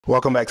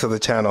Welcome back to the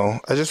channel.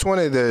 I just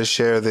wanted to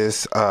share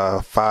this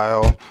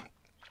file.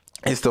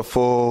 It's the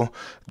full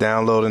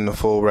download and the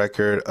full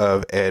record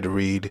of Ed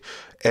Reed.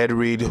 Ed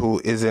Reed,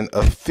 who isn't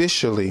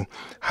officially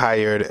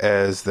hired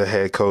as the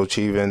head coach,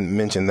 he even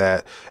mentioned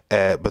that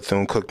at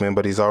Bethune Cookman,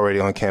 but he's already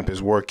on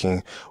campus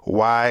working.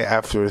 Why,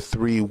 after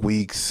 3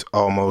 weeks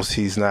almost,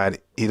 he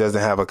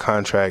doesn't have a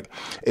contract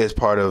is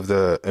part of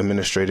the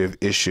administrative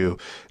issue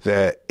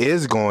that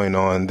is going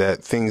on,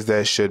 that things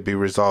that should be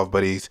resolved,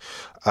 but he's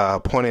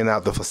pointing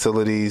out the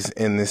facilities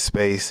in this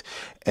space.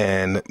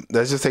 And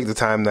let's just take the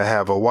time to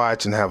have a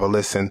watch and have a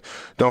listen.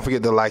 Don't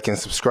forget to like and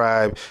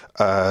subscribe.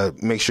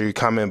 Make sure you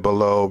comment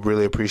below.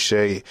 Really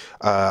appreciate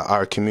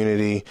our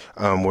community.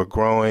 We're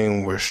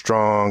growing, we're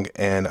strong,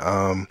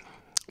 and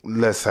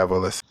let's have a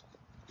listen.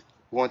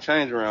 We want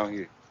change around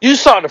here. You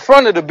saw the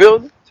front of the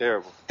building.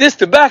 Terrible. This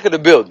the back of the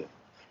building.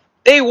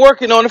 They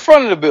working on the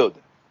front of the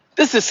building.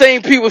 This the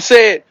same people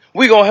said,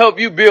 we gonna help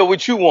you build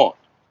what you want.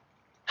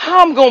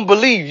 How I'm gonna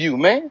believe you,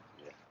 man?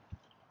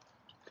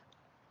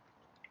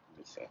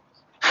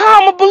 How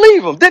I'm gonna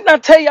believe them? Didn't I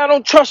tell you I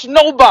don't trust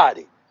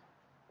nobody?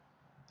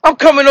 I'm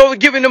coming over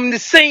giving them the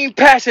same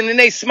passion and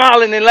they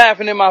smiling and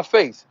laughing in my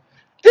face.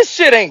 This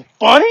shit ain't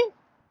funny.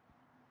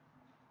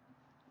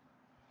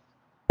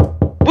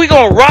 We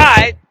gonna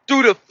ride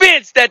through the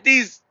fence that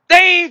they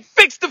ain't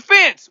fixed the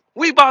fence.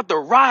 We about to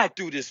ride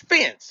through this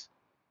fence.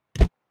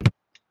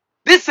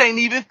 This ain't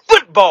even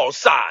football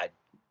side.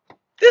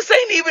 This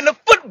ain't even the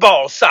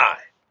football side.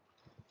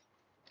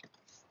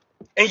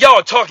 And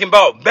y'all talking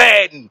about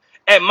Madden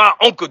at my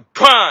Uncle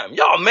Prime.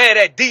 Y'all mad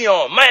at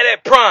Deion, mad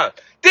at Prime.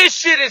 This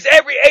shit is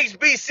every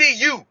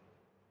HBCU.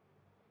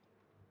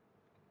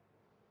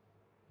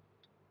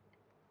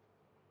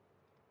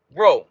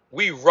 Bro,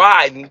 we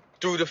riding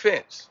through the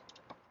fence.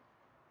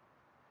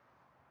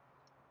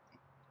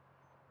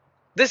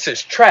 This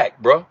is track,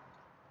 bro.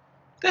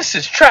 This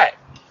is track.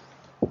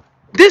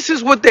 This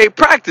is what they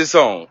practice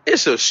on.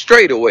 It's a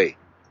straightaway.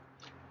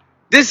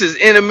 This is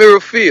intramural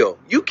field.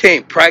 You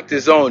can't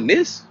practice on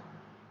this.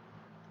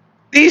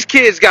 These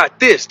kids got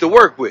this to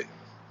work with.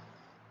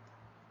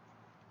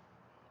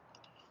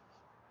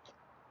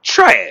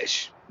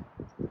 Trash.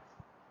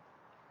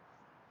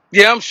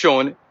 Yeah, I'm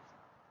showing it.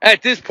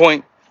 At this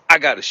point, I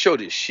got to show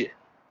this shit.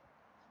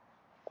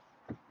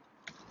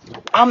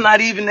 I'm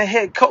not even the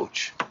head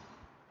coach.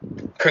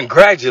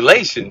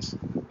 Congratulations.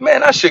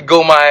 Man, I should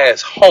go my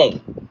ass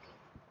home.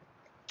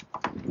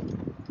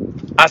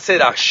 I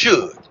said I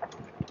should.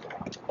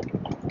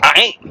 I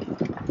ain't.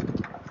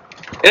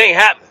 It ain't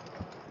happening.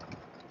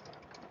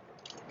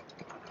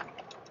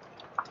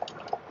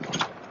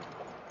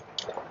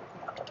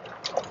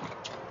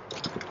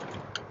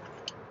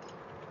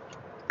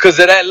 Because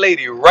of that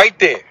lady right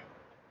there.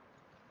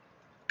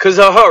 Because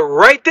of her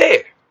right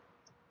there.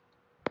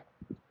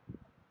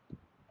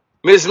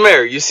 Miss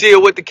Mary, you see her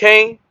with the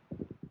Cain?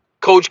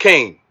 Coach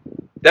Cain.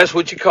 That's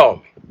what you call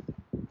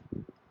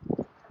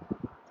me.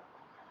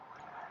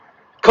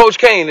 Coach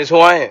Cain is who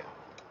I am.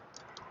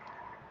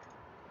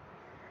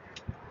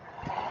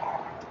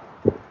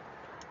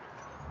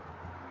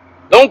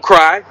 Don't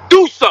cry.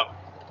 Do something.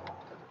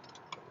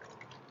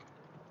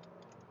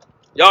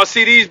 Y'all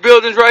see these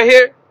buildings right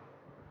here?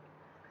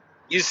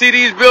 You see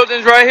these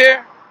buildings right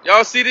here?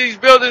 Y'all see these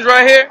buildings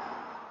right here?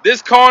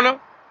 This corner.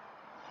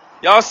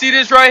 Y'all see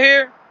this right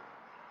here?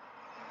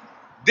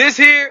 This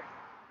here?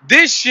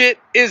 This shit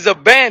is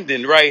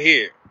abandoned right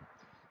here.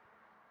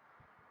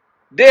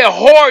 They're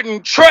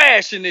hoarding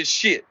trash in this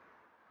shit.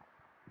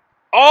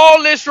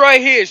 All this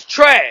right here is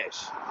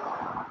trash.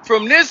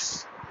 From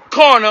this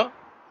corner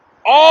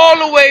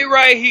all the way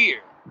right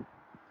here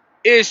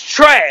is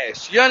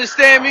trash. You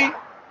understand me?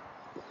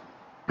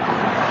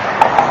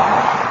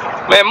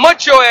 Man,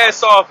 mutt your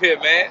ass off here,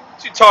 man.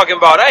 What you talking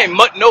about? I ain't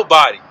mutting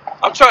nobody.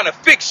 I'm trying to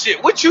fix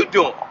shit. What you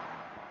doing?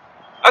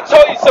 I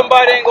told you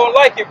somebody ain't gonna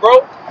like it,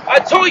 bro. I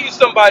told you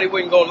somebody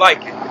wasn't gonna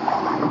like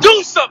it.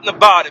 Do something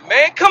about it,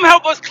 man. Come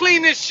help us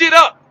clean this shit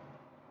up.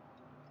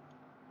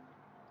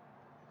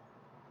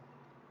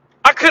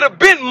 I could have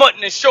been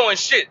mutting and showing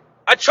shit.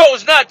 I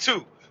chose not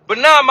to. But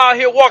now I'm out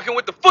here walking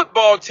with the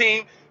football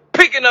team,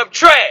 picking up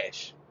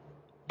trash.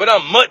 But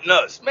I'm mutting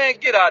us. Man,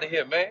 get out of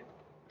here, man.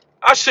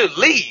 I should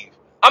leave.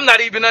 I'm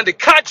not even under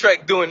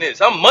contract doing this.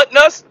 I'm mutting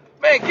us?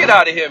 Man, get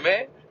out of here,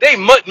 man. They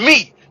mutt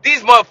me.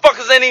 These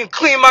motherfuckers ain't even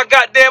clean my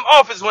goddamn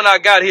office when I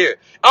got here.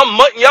 I'm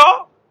mutting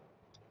y'all?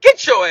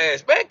 Get your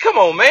ass, man. Come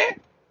on, man.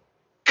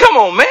 Come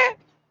on, man.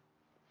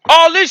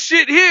 All this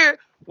shit here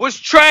was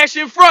trash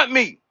in front of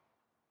me.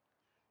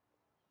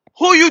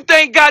 Who you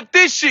think got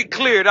this shit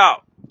cleared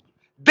out?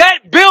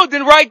 That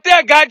building right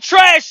there got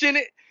trash in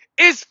it.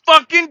 It's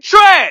fucking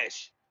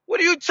trash. What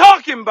are you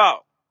talking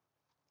about?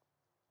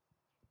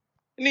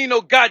 You need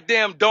no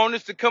goddamn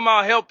donors to come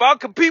out and help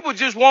out, because people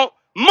just want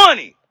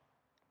money.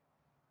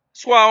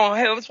 That's why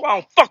I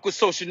don't fuck with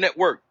social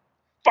network.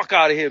 Fuck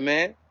out of here,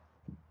 man.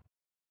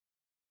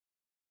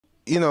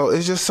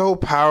 it's just so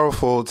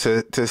powerful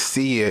to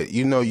see it.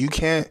 You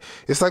can't,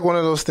 it's like one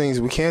of those things,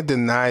 we can't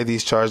deny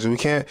these charges. We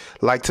can't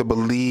like to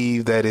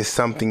believe that it's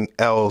something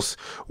else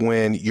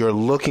when you're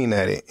looking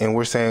at it and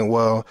we're saying,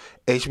 well,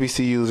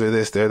 HBCUs are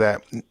this, they're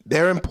that.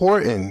 They're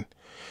important.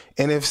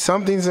 And if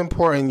something's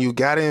important, you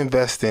got to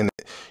invest in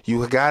it.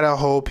 You got to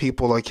hold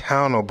people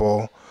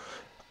accountable,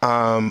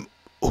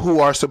 who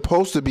are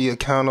supposed to be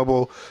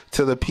accountable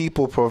to the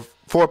people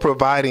for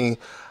providing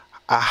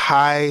a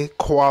high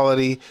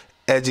quality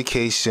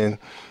education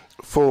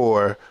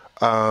for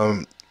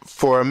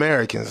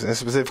Americans, and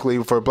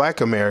specifically for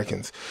Black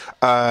Americans.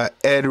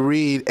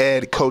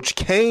 Coach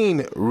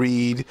Cain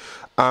Reed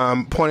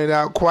pointed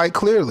out quite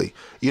clearly.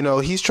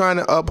 He's trying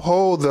to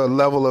uphold the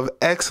level of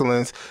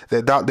excellence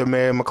that Dr.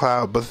 Mary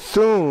McLeod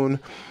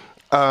Bethune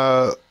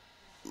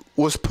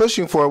was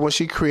pushing for when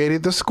she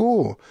created the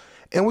school.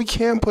 And we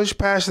can't push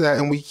past that,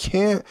 and we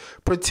can't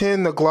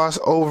pretend to gloss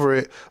over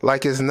it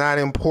like it's not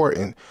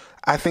important.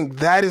 I think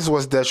that is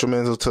what's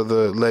detrimental to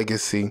the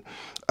legacy.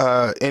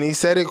 And he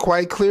said it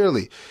quite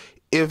clearly.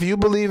 If you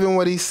believe in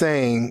what he's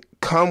saying,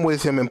 come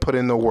with him and put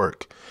in the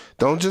work.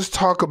 Don't just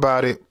talk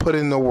about it, put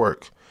in the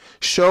work.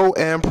 Show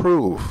and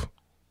prove.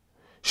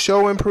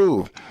 Show and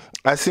prove.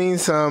 I've seen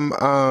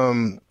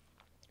some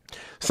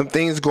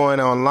things going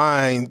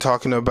online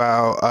talking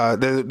about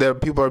there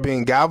people are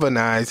being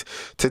galvanized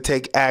to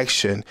take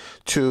action,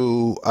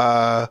 to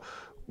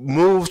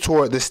move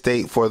toward the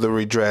state for the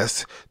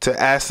redress, to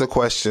ask the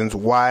questions,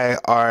 why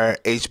are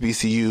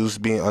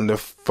HBCUs being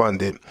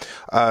underfunded?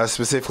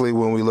 Specifically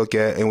when we look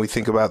at and we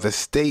think about the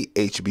state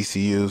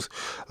HBCUs,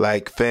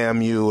 like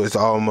FAMU is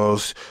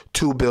almost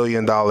 $2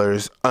 billion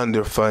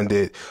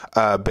underfunded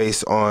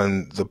based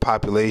on the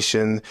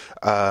population,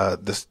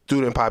 the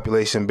student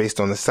population,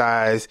 based on the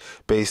size,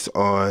 based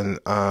on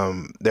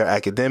their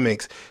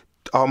academics.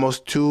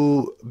 Almost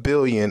 $2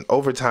 billion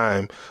over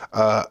time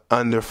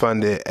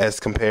underfunded as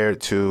compared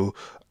to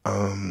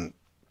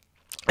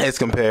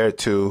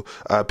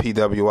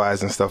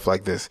PWIs and stuff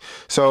like this.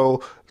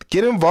 So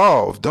get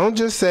involved. Don't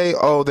just say,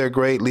 oh, they're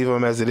great, leave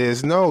them as it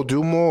is. No,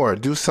 do more,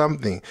 do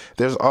something.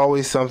 There's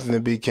always something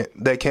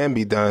that can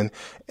be done,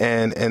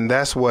 and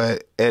that's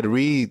what Ed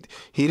Reed,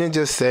 he didn't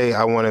just say,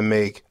 I want to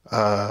make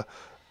a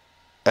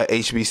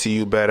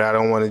HBCU better. I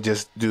don't want to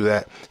just do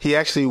that. He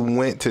actually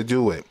went to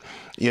do it.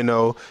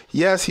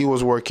 Yes, he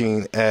was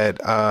working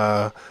at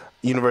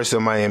University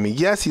of Miami.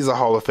 Yes, he's a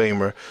Hall of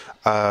Famer.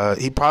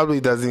 He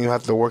probably doesn't even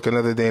have to work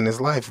another day in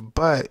his life,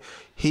 but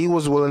he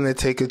was willing to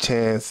take a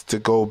chance to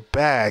go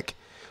back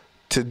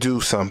to do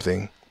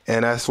something.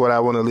 And that's what I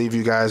want to leave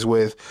you guys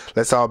with.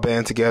 Let's all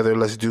band together.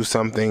 Let's do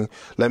something.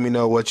 Let me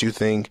know what you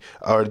think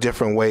are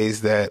different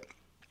ways that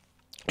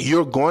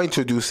you're going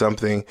to do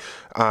something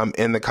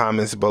in the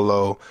comments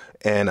below.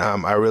 And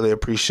I really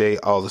appreciate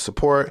all the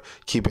support.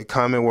 Keep it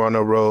coming. We're on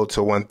the road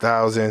to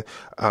 1,000.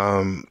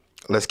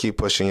 Let's keep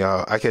pushing,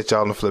 y'all. I catch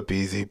y'all on the flip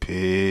easy.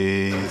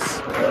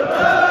 Peace.